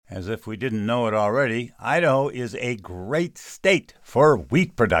As if we didn't know it already, Idaho is a great state for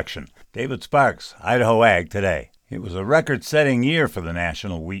wheat production. David Sparks, Idaho Ag Today. It was a record-setting year for the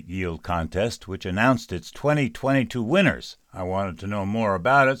National Wheat Yield Contest, which announced its 2022 winners. I wanted to know more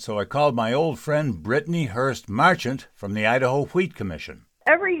about it, so I called my old friend Brittany Hurst Marchant from the Idaho Wheat Commission.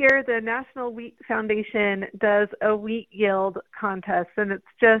 Every year, the National Wheat Foundation does a wheat yield contest, and it's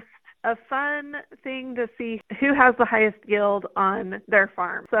just a fun thing to see who has the highest yield on their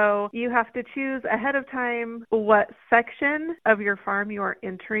farm. So you have to choose ahead of time what section of your farm you are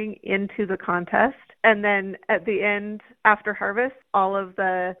entering into the contest. And then at the end, after harvest, all of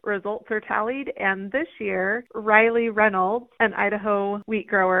the results are tallied. And this year, Riley Reynolds, an Idaho wheat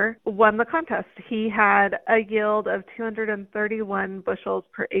grower, won the contest. He had a yield of 231 bushels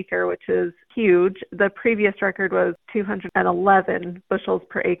per acre, which is huge. The previous record was 211 bushels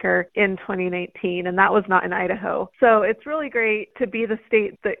per acre in 2019, and that was not in Idaho. So it's really great to be the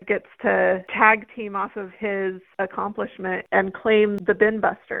state that gets to tag team off of his accomplishment and claim the bin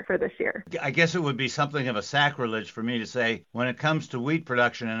buster for this year. I guess it would be something of a sacrilege for me to say, when it comes to wheat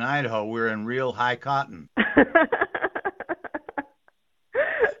production in Idaho, we're in real high cotton.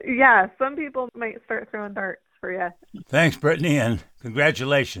 Yeah, some people might start throwing darts for you. Thanks, Brittany, and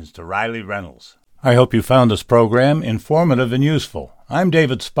congratulations to Riley Reynolds. I hope you found this program informative and useful. I'm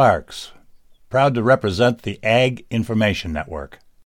David Sparks, proud to represent the Ag Information Network.